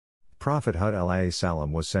Prophet Hud alayhi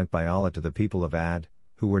salam was sent by Allah to the people of Ad,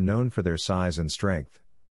 who were known for their size and strength.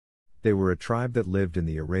 They were a tribe that lived in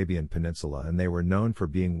the Arabian Peninsula and they were known for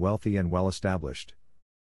being wealthy and well established.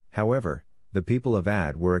 However, the people of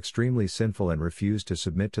Ad were extremely sinful and refused to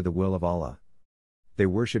submit to the will of Allah. They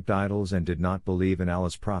worshipped idols and did not believe in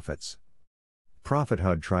Allah's prophets. Prophet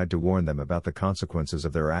Hud tried to warn them about the consequences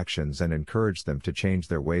of their actions and encouraged them to change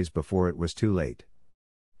their ways before it was too late.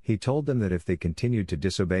 He told them that if they continued to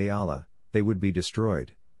disobey Allah, they would be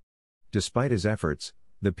destroyed. Despite his efforts,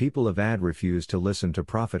 the people of Ad refused to listen to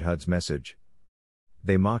Prophet Hud's message.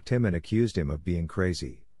 They mocked him and accused him of being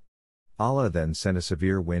crazy. Allah then sent a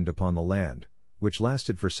severe wind upon the land, which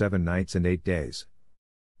lasted for 7 nights and 8 days.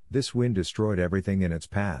 This wind destroyed everything in its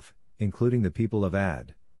path, including the people of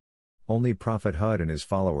Ad. Only Prophet Hud and his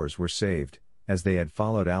followers were saved, as they had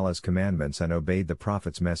followed Allah's commandments and obeyed the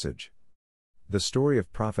Prophet's message. The story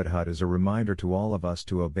of Prophet Hud is a reminder to all of us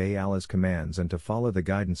to obey Allah's commands and to follow the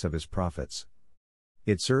guidance of his prophets.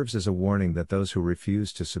 It serves as a warning that those who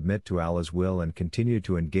refuse to submit to Allah's will and continue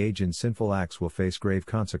to engage in sinful acts will face grave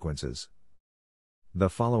consequences. The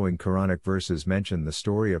following Quranic verses mention the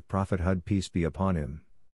story of Prophet Hud, peace be upon him.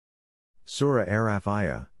 Surah Araf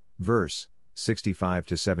Ayah, verse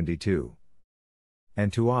 65-72.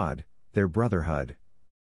 And to Ad, their brother Hud,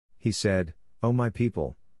 he said, O my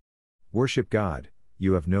people, worship God,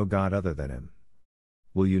 you have no God other than him.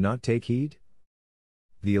 Will you not take heed?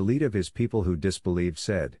 The elite of his people who disbelieved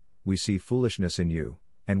said, We see foolishness in you,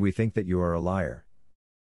 and we think that you are a liar.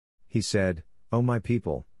 He said, O my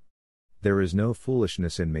people, there is no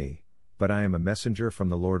foolishness in me, but I am a messenger from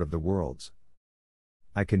the Lord of the worlds.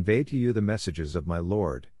 I convey to you the messages of my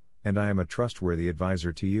Lord, and I am a trustworthy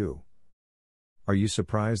advisor to you. Are you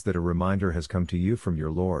surprised that a reminder has come to you from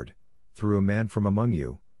your Lord, through a man from among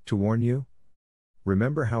you, to warn you?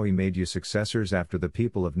 Remember how he made you successors after the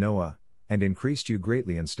people of Noah, and increased you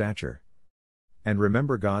greatly in stature. And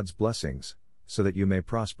remember God's blessings, so that you may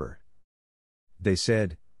prosper. They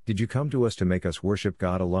said, Did you come to us to make us worship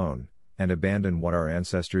God alone, and abandon what our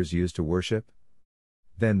ancestors used to worship?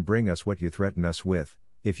 Then bring us what you threaten us with,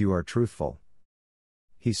 if you are truthful.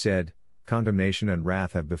 He said, Condemnation and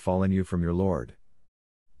wrath have befallen you from your Lord.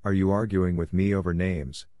 Are you arguing with me over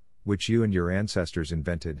names, which you and your ancestors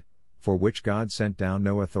invented, for which God sent down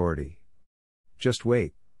no authority? Just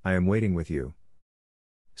wait, I am waiting with you.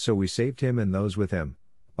 So we saved him and those with him,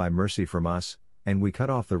 by mercy from us, and we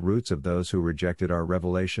cut off the roots of those who rejected our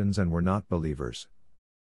revelations and were not believers.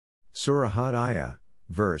 Surah Hud Ayah,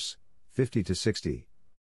 verse 50-60.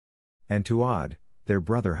 And to Ad, their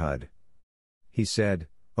brother Hud, he said,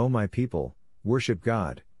 O my people, worship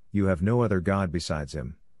God, you have no other God besides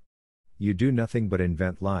him. You do nothing but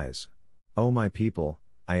invent lies. O my people,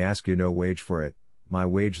 I ask you no wage for it, my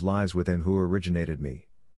wage lies with him who originated me.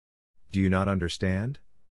 Do you not understand?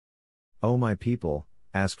 O my people,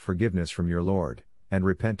 ask forgiveness from your Lord, and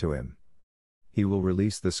repent to him. He will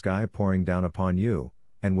release the sky pouring down upon you,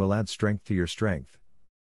 and will add strength to your strength.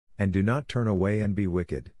 And do not turn away and be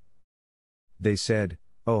wicked. They said,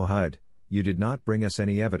 O Hud, you did not bring us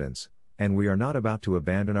any evidence, and we are not about to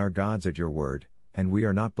abandon our gods at your word, and we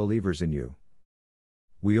are not believers in you.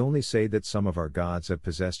 We only say that some of our gods have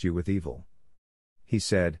possessed you with evil. He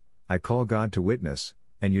said, I call God to witness,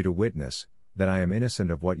 and you to witness, that I am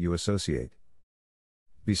innocent of what you associate.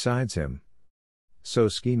 Besides him. So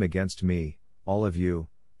scheme against me, all of you,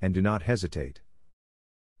 and do not hesitate.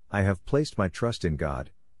 I have placed my trust in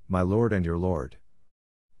God, my Lord and your Lord.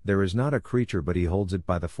 There is not a creature but he holds it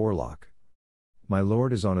by the forelock. My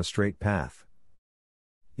Lord is on a straight path.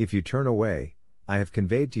 If you turn away, I have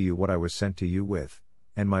conveyed to you what I was sent to you with,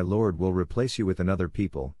 and my Lord will replace you with another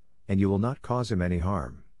people, and you will not cause him any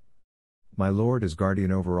harm. My Lord is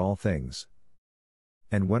guardian over all things.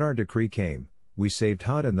 And when our decree came, we saved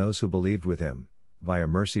Hud and those who believed with him, via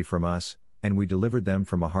mercy from us, and we delivered them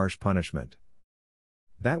from a harsh punishment.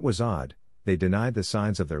 That was odd, they denied the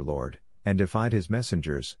signs of their Lord, and defied his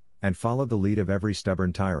messengers, and followed the lead of every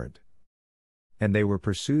stubborn tyrant. And they were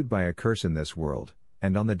pursued by a curse in this world,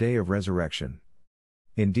 and on the day of resurrection.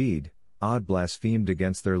 Indeed, Ad blasphemed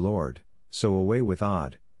against their Lord, so away with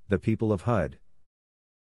Ad, the people of Hud.